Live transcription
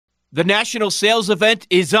The national sales event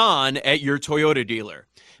is on at your Toyota dealer,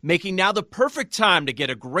 making now the perfect time to get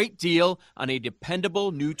a great deal on a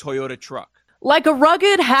dependable new Toyota truck. Like a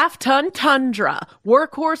rugged half-ton Tundra,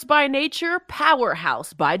 workhorse by nature,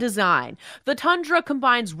 powerhouse by design. The Tundra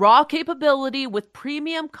combines raw capability with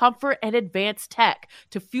premium comfort and advanced tech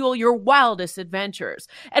to fuel your wildest adventures.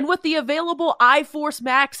 And with the available iForce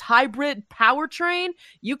Max hybrid powertrain,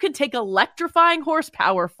 you can take electrifying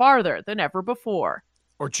horsepower farther than ever before.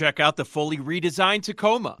 Or check out the fully redesigned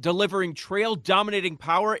Tacoma, delivering trail-dominating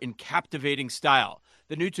power in captivating style.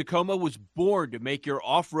 The new Tacoma was born to make your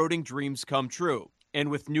off-roading dreams come true.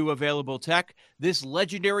 And with new available tech, this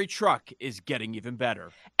legendary truck is getting even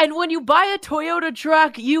better. And when you buy a Toyota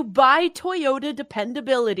truck, you buy Toyota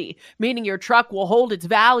dependability, meaning your truck will hold its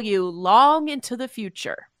value long into the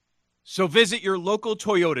future. So visit your local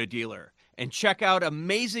Toyota dealer and check out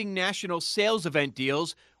amazing national sales event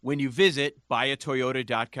deals when you visit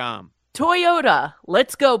buyatoyota.com. Toyota,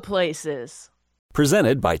 let's go places.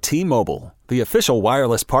 Presented by T-Mobile, the official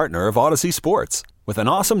wireless partner of Odyssey Sports. With an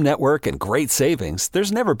awesome network and great savings,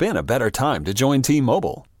 there's never been a better time to join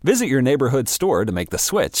T-Mobile. Visit your neighborhood store to make the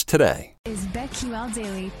switch today. Is BetQL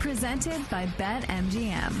Daily presented by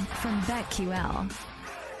BetMGM from BetQL.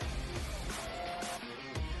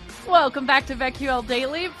 Welcome back to BetQL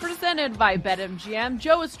Daily, presented by BetMGM.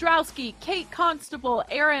 Joe Ostrowski, Kate Constable,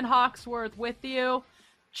 Aaron Hawksworth with you.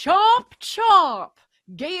 Chomp, chomp.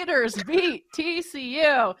 Gators beat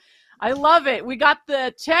TCU. I love it. We got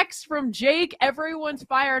the text from Jake. Everyone's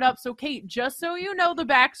fired up. So, Kate, just so you know the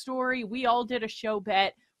backstory, we all did a show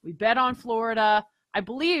bet. We bet on Florida, I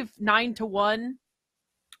believe 9-1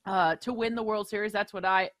 to win the World Series. That's what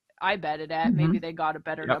I betted at. Maybe they got a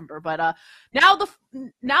better number. But now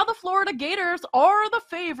the Florida Gators are the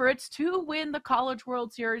favorites to win the College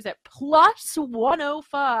World Series at plus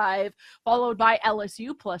 105, followed by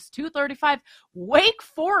LSU plus 235. Wake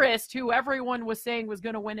Forest, who everyone was saying was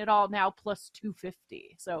going to win it all, now plus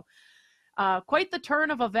 250. So quite the turn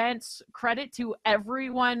of events. Credit to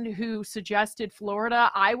everyone who suggested Florida.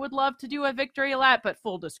 I would love to do a victory lap, but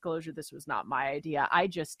full disclosure, this was not my idea. I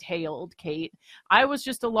just tailed Kate. I was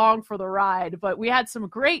just along for the ride, but we had some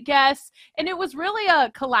great guests, and it was really a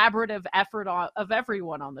collaborative effort of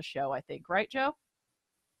everyone on the show, I think. Right, Joe?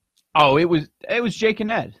 Oh, it was Jake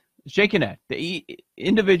and Ed. Jake and Ed.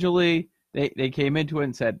 Individually, they came into it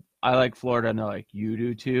and said, I like Florida, and they're like, you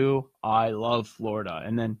do too? I love Florida.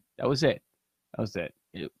 And then that was it.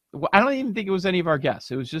 I don't even think it was any of our guests.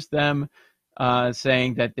 It was just them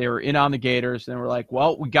saying that they were in on the Gators, and we're like,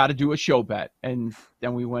 well, we got to do a show bet. And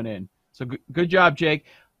then we went in. So good job, Jake.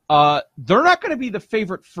 They're not going to be the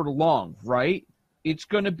favorite for long, right? It's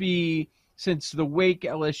going to be, since the Wake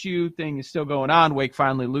LSU thing is still going on, Wake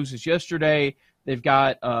finally loses yesterday. They've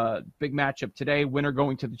got a big matchup today, winner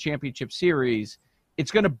going to the championship series.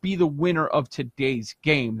 It's going to be the winner of today's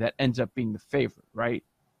game that ends up being the favorite, right?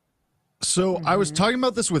 So I was talking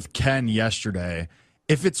about this with Ken yesterday.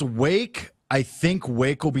 If it's Wake, I think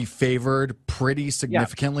Wake will be favored pretty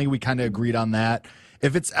significantly. We kind of agreed on that.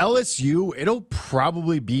 If it's LSU, it'll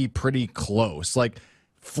probably be pretty close. Like,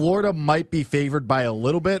 Florida might be favored by a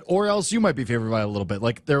little bit, or LSU might be favored by a little bit.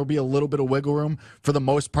 Like, there will be a little bit of wiggle room. For the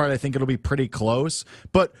most part, I think it'll be pretty close.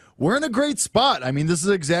 But we're in a great spot. I mean, this is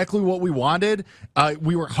exactly what we wanted.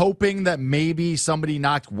 We were hoping that maybe somebody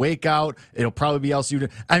knocked Wake out. It'll probably be LSU.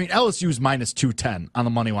 I mean, LSU is minus 210 on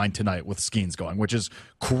the money line tonight with Skeens going, which is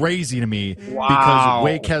crazy to me because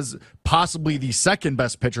Wake has possibly the second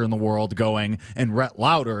best pitcher in the world going, and Rhett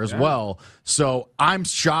Lauder as well. So I'm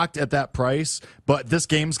shocked at that price, but this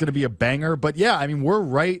game's going to be a banger. But yeah, I mean, we're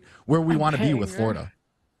right where we want to be with Florida.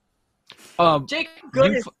 Jake,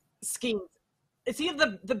 good is Skeens. Is he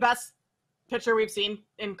the best pitcher we've seen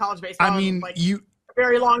in college baseball? I mean, a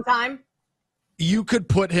very long time. You could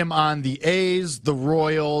put him on the A's, the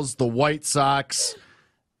Royals, the White Sox,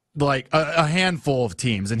 like a handful of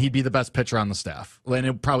teams, and he'd be the best pitcher on the staff. And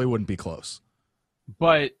it probably wouldn't be close.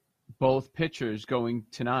 But both pitchers going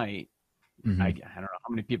tonight, I don't know how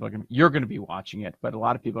many people you're going to be watching it, but a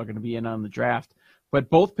lot of people are going to be in on the draft. But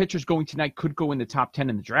both pitchers going tonight could go in the top 10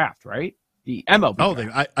 in the draft, right? The MLB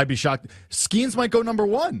draft. I'd be shocked. Skeens might go number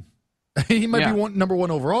one. He might be number one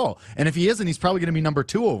overall. And if he isn't, he's probably going to be number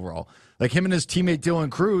two overall. Like him and his teammate Dylan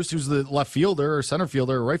Cruz, who's the left fielder or center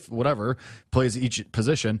fielder or right, whatever, plays each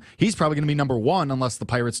position. He's probably going to be number one unless the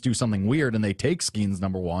Pirates do something weird and they take Skeens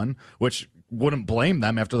number one, which wouldn't blame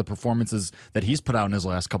them after the performances that he's put out in his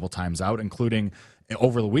last couple times out, including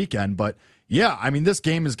over the weekend. But yeah, I mean, this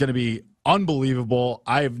game is going to be unbelievable.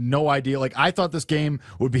 I have no idea. Like, I thought this game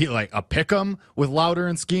would be like a pick'em with Lauder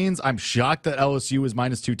and Skeens. I'm shocked that LSU is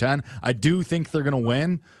minus 210. I do think they're going to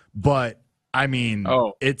win, but I mean,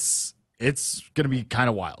 it's going to be kind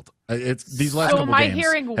of wild. These last couple games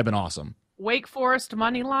have been awesome. Wake Forest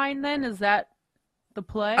money line, then, is that the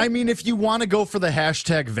play? I mean, if you want to go for the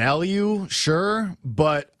hashtag value, sure,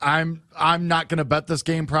 but I'm not going to bet this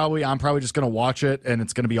game. Probably, I'm probably just going to watch it, and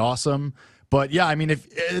it's going to be awesome. But yeah, I mean,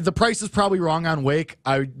 if the price is probably wrong on Wake,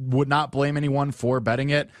 I would not blame anyone for betting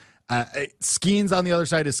it. Skeens on the other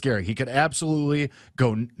side is scary. He could absolutely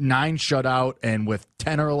go 9 shutout and with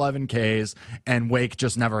 10 or 11 Ks, and Wake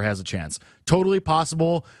just never has a chance. Totally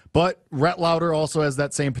possible, but Rhett Lauder also has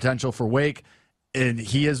that same potential for Wake, and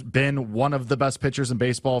he has been one of the best pitchers in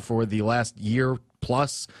baseball for the last year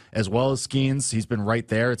plus, as well as Skeens. He's been right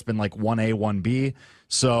there. It's been like 1A, 1B.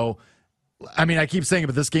 So, I mean, I keep saying it,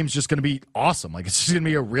 but this game's just going to be awesome. Like, it's just going to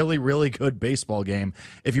be a really, really good baseball game.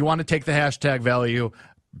 If you want to take the hashtag value,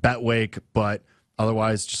 bet Wake, but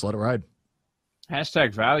otherwise just let it ride.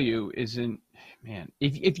 Hashtag value isn't, man,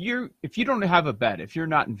 if you don't have a bet, if you're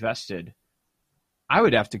not invested, I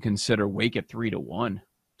would have to consider Wake at 3-1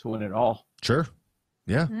 to win it all. Sure.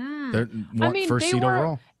 Yeah. They're first seed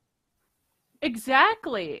overall.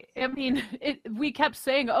 Exactly. I mean, we kept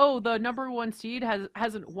saying, the number 1 seed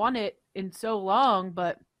hasn't won it in so long,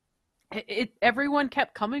 but everyone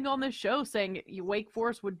kept coming on this show saying Wake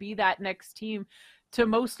Forest would be that next team to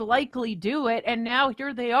most likely do it, and now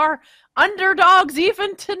here they are, underdogs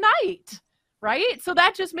even tonight, right? So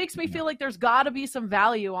that just makes me feel like there's got to be some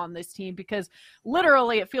value on this team, because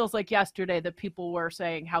literally it feels like yesterday that people were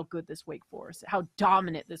saying how good this Wake Forest, how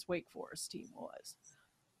dominant this Wake Forest team was.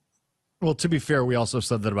 Well, to be fair, we also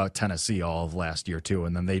said that about Tennessee all of last year too,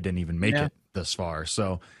 and then they didn't even make it this far.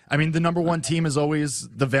 So, I mean, the number 1 team is always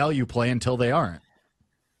the value play until they aren't.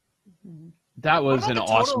 That was an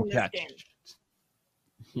awesome catch.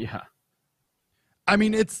 Yeah. I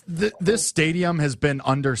mean, it's this stadium has been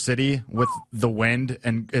under city with the wind,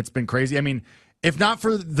 and it's been crazy. I mean, if not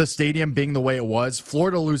for the stadium being the way it was,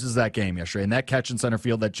 Florida loses that game yesterday. And that catch in center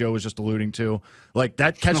field that Joe was just alluding to, like,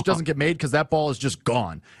 that catch doesn't get made because that ball is just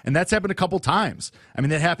gone. And that's happened a couple times. I mean,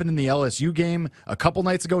 that happened in the LSU game a couple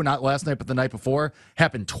nights ago, not last night, but the night before.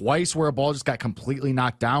 Happened twice where a ball just got completely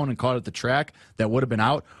knocked down and caught at the track that would have been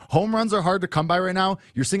out. Home runs are hard to come by right now.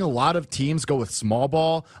 You're seeing a lot of teams go with small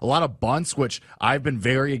ball, a lot of bunts, which I've been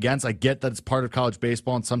very against. I get that it's part of college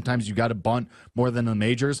baseball, and sometimes you got to bunt more than the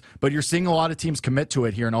majors. But you're seeing a lot of teams commit to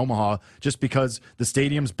it here in Omaha just because the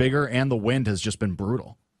stadium's bigger and the wind has just been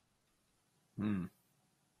brutal.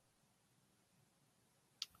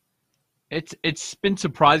 It's been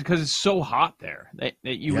surprising because it's so hot there that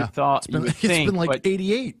you would thought it's been like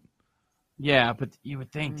 88. Yeah, but you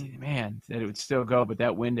would think, man, that it would still go, but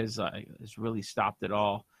that wind has really stopped it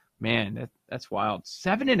all. Man, that's wild.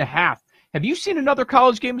 7.5. Have you seen another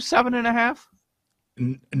college game 7.5?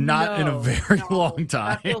 Not in a very long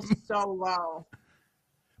time. That feels so low.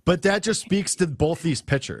 But that just speaks to both these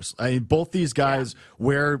pitchers. I mean, both these guys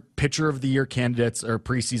were pitcher of the year candidates or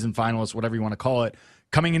preseason finalists, whatever you want to call it,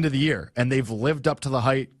 coming into the year, and they've lived up to the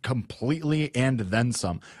height completely and then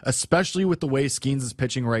some, especially with the way Skeens is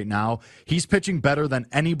pitching right now. He's pitching better than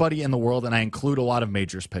anybody in the world, and I include a lot of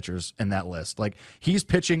majors pitchers in that list. Like, he's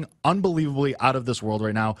pitching unbelievably out of this world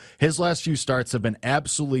right now. His last few starts have been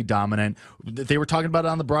absolutely dominant. They were talking about it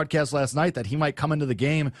on the broadcast last night that he might come into the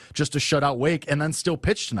game just to shut out Wake and then still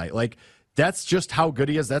pitch tonight. Like, that's just how good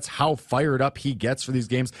he is. That's how fired up he gets for these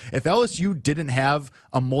games. If LSU didn't have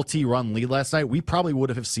a multi-run lead last night, we probably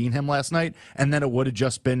would have seen him last night, and then it would have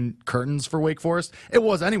just been curtains for Wake Forest. It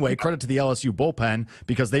was anyway. Credit to the LSU bullpen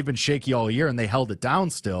because they've been shaky all year, and they held it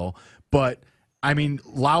down still. But, I mean,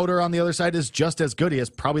 Lauder on the other side is just as good. He has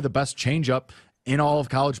probably the best changeup in all of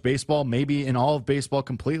college baseball, maybe in all of baseball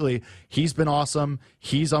completely. He's been awesome.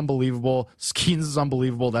 He's unbelievable. Skeens is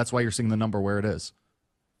unbelievable. That's why you're seeing the number where it is.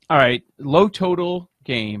 All right, low total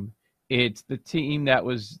game. It's the team that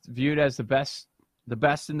was viewed as the best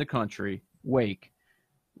in the country, Wake.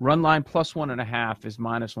 Run line plus 1.5 is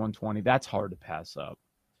minus 120. That's hard to pass up.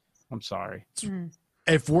 I'm sorry.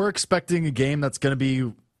 If we're expecting a game that's going to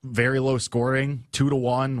be very low scoring,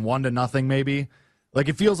 2-1, 1-0 maybe, like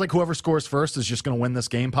it feels like whoever scores first is just going to win this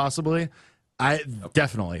game possibly.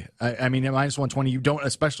 Definitely. I mean, at minus 120, you don't,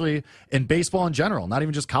 especially in baseball in general, not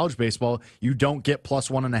even just college baseball, you don't get plus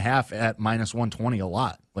 1.5 at minus 120 a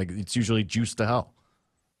lot. Like, it's usually juiced to hell.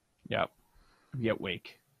 Yep. You get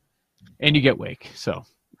Wake. And you get Wake. So,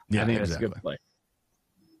 yeah, I think that's a good play.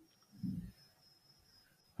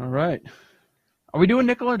 All right. Are we doing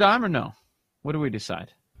nickel or dime or no? What do we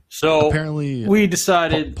decide? So, apparently, we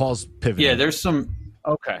decided. Paul's pivoting. Yeah, there's some.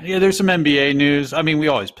 Okay. Yeah, there's some NBA news. I mean, we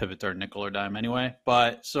always pivot to our nickel or dime anyway.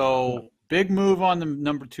 But so big move on the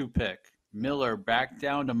number 2 pick. Miller back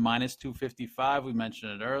down to minus 255. We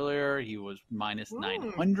mentioned it earlier. He was minus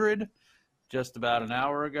 900 just about an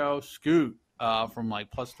hour ago. Scoot from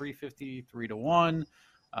like plus 350, 3-1,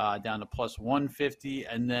 down to plus 150.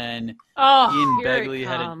 And then Ian Begley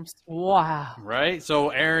headed. Wow. Right? So,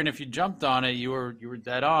 Aaron, if you jumped on it, you were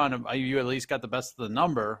dead on. You at least got the best of the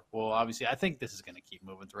number. Well, obviously, I think this is going to keep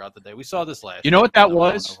moving throughout the day. We saw this last You know year. what that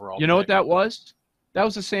was? What that was? That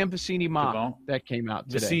was a Sam Vecini mock that came out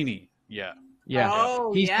today. Vecini, yeah.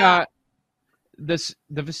 Oh, He's got the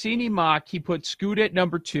Vecini mock. He put Scoot at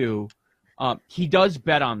number 2. He does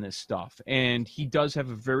bet on this stuff, and he does have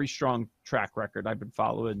a very strong track record. I've been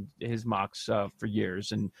following his mocks for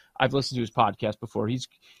years, and I've listened to his podcast before.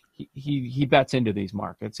 He bets into these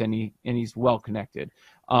markets, and he's well connected.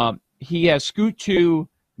 He has Scoot 2,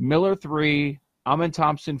 Miller 3, Amin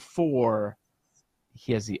Thompson 4.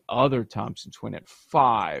 He has the other Thompson twin at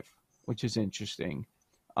 5, which is interesting.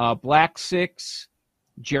 Black 6,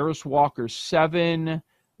 Jarris Walker 7,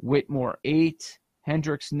 Whitmore 8,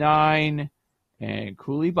 Hendricks 9, and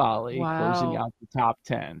Koulibaly closing out the top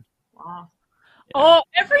 10. Wow. Yeah. Oh,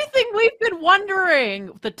 everything we've been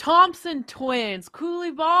wondering. The Thompson twins,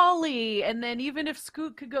 Koulibaly, and then even if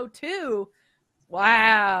Scoot could go 2.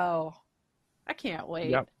 Wow. I can't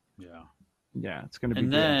wait. Yep. Yeah, it's going to be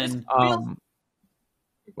and good. Then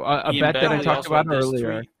a bet that I talked about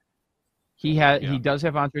earlier. He does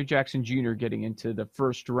have Andre Jackson Jr. getting into the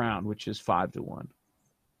first round, which is 5-1.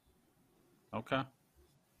 Okay.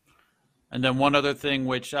 And then one other thing,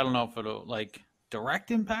 which I don't know if it'll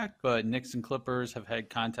direct impact, but Knicks and Clippers have had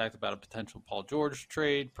contact about a potential Paul George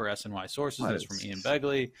trade per SNY sources. That's from Ian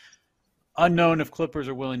Begley. Unknown if Clippers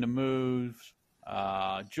are willing to move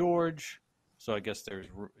George. So I guess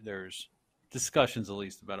there's discussions at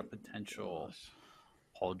least about a potential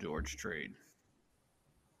Paul George trade.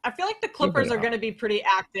 I feel like the Clippers are going to be pretty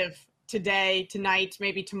active today, tonight,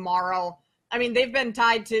 maybe tomorrow. I mean, they've been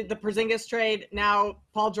tied to the Porzingis trade. Now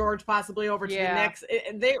Paul George possibly over to the Knicks.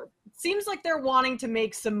 It seems like they're wanting to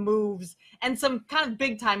make some moves and some kind of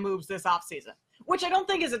big-time moves this offseason, which I don't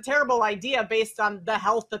think is a terrible idea based on the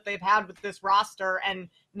health that they've had with this roster and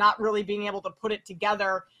not really being able to put it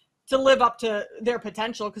together to live up to their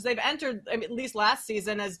potential, because they've entered, I mean, at least last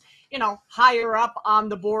season, as, higher up on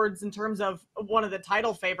the boards in terms of one of the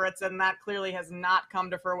title favorites, and that clearly has not come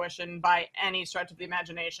to fruition by any stretch of the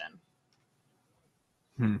imagination.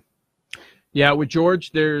 Yeah, with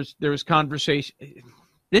George, there was conversation.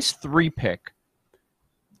 This 3 pick,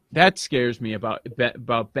 that scares me about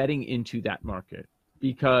betting into that market,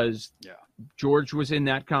 because George was in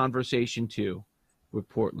that conversation too with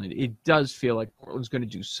Portland. It does feel like Portland's going to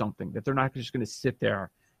do something, that they're not just going to sit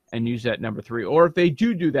there and use that number 3. Or if they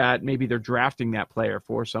do that, maybe they're drafting that player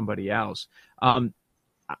for somebody else.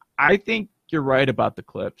 I think you're right about the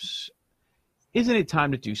Clips. Isn't it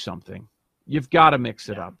time to do something? You've got to mix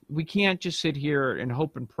it up. We can't just sit here and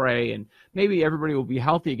hope and pray, and maybe everybody will be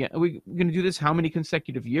healthy again. We're going to do this how many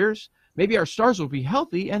consecutive years? Maybe our stars will be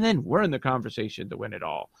healthy, and then we're in the conversation to win it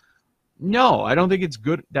all. No, I don't think it's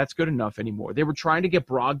good. That's good enough anymore. They were trying to get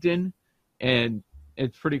Brogdon, and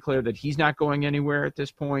it's pretty clear that he's not going anywhere at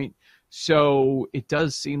this point. So it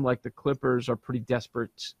does seem like the Clippers are pretty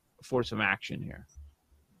desperate for some action here.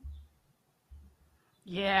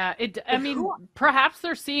 Yeah, I mean, perhaps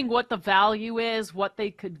they're seeing what the value is, what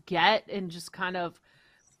they could get, and just kind of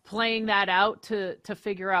playing that out to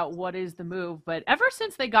figure out what is the move. But ever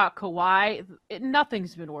since they got Kawhi,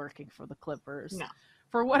 nothing's been working for the Clippers. No.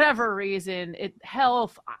 For whatever reason,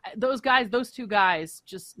 those 2 guys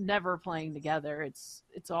just never playing together. It's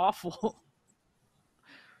awful.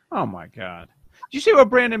 Oh my God. Did you see what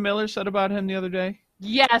Brandon Miller said about him the other day?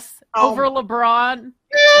 Yes, over LeBron.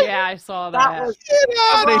 Yeah, I saw that. That was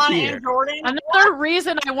LeBron and Jordan. Another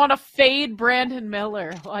reason I want to fade Brandon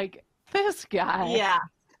Miller. Like, this guy. Yeah.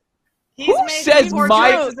 Who says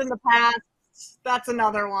my in the past? That's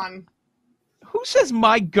another one. Who says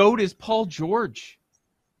my GOAT is Paul George?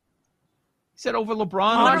 He said over LeBron.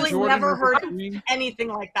 I've literally Jordan never heard anything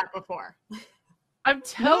like that before. I'm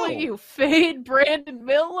telling you, fade Brandon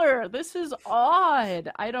Miller. This is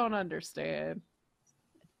odd. I don't understand.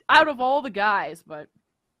 Out of all the guys, but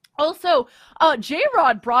also,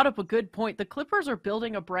 J-Rod brought up a good point. The Clippers are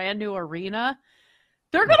building a brand new arena.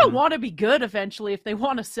 They're going to want to be good eventually if they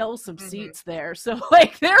want to sell some seats there. So,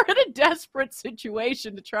 they're in a desperate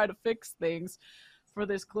situation to try to fix things for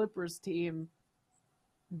this Clippers team.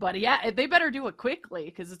 But yeah, they better do it quickly,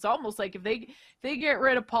 because it's almost like if they get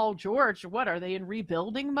rid of Paul George, what are they in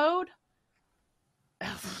rebuilding mode?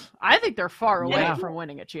 I think they're far away from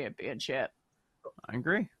winning a championship. I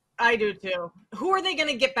agree. I do too. Who are they going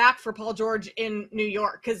to get back for Paul George in New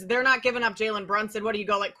York? Because they're not giving up Jalen Brunson. What do you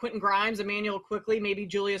go, like Quentin Grimes, Emmanuel Quickly, maybe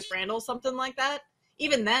Julius Randle, something like that?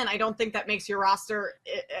 Even then, I don't think that makes your roster,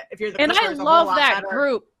 if you're the Clippers, and I love that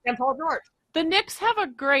group. And Paul George. The Knicks have a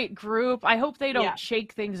great group. I hope they don't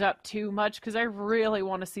shake things up too much because I really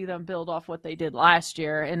want to see them build off what they did last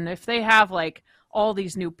year. And if they have like all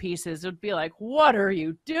these new pieces, it would be like, what are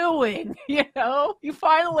you doing? You know, you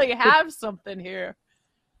finally have something here.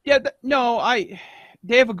 Yeah,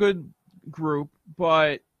 they have a good group,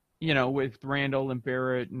 but you know, with Randall and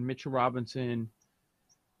Barrett and Mitchell Robinson,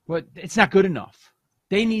 but it's not good enough.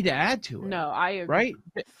 They need to add to it. No, I agree.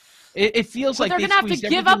 Right? It feels like they're going to have to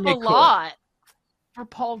give up a lot for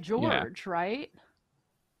Paul George, right?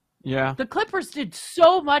 Yeah. The Clippers did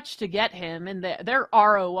so much to get him, and their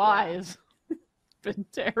ROI has been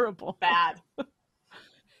terrible. Bad.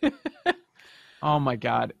 Oh, my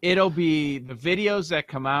God. It'll be the videos that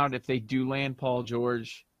come out if they do land Paul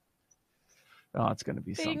George. Oh, it's going to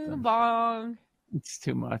be something. Bing bong. It's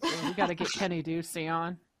too much. Yeah, we got to get Kenny Ducey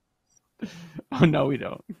on. Oh, no, we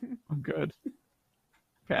don't. I'm good.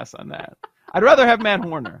 Pass on that. I'd rather have Matt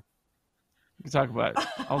Horner. We can talk about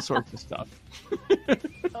all sorts of stuff.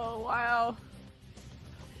 Oh, wow.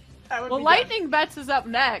 Well, Lightning Bets is up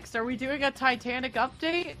next. Are we doing a Titanic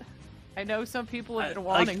update? I know some people have been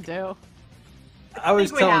wanting to. I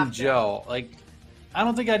was telling Joe, I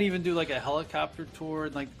don't think I'd even do like a helicopter tour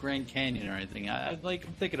in like the Grand Canyon or anything. I'm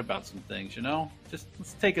thinking about some things, you know? Just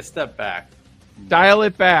let's take a step back. Dial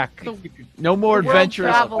it back. No more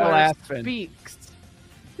adventures of Aspen. Speaks.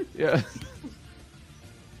 Yeah.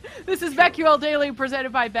 This is BetQL Daily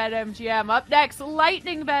presented by BetMGM. Up next,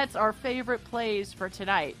 Lightning Bets, our favorite plays for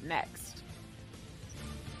tonight. Next.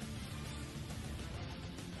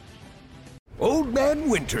 Old Man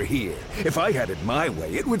Winter here. If I had it my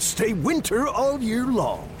way, it would stay winter all year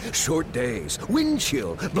long. Short days, wind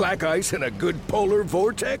chill, black ice, and a good polar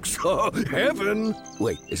vortex. Oh, heaven.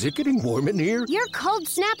 Wait, is it getting warm in here? Your cold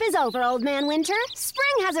snap is over, Old Man Winter.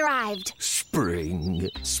 Spring has arrived. Spring.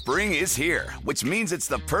 Spring is here, which means it's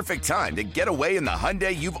the perfect time to get away in the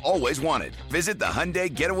Hyundai you've always wanted. Visit the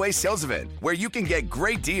Hyundai Getaway Sales Event, where you can get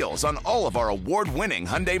great deals on all of our award-winning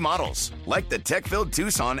Hyundai models, like the tech-filled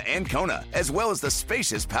Tucson and Kona, as well as the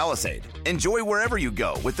spacious Palisade. Enjoy wherever you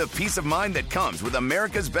go with the peace of mind that comes with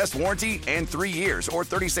America's best warranty and 3 years or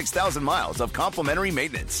 36,000 miles of complimentary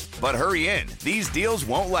maintenance. But hurry in, these deals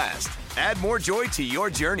won't last. Add more joy to your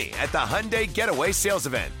journey at the Hyundai Getaway Sales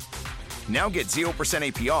Event. Now get 0%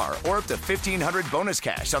 APR or up to $1,500 bonus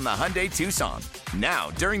cash on the Hyundai Tucson.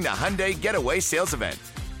 Now, during the Hyundai Getaway Sales Event.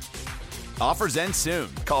 Offers end soon.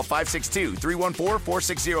 Call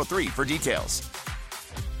 562-314-4603 for details.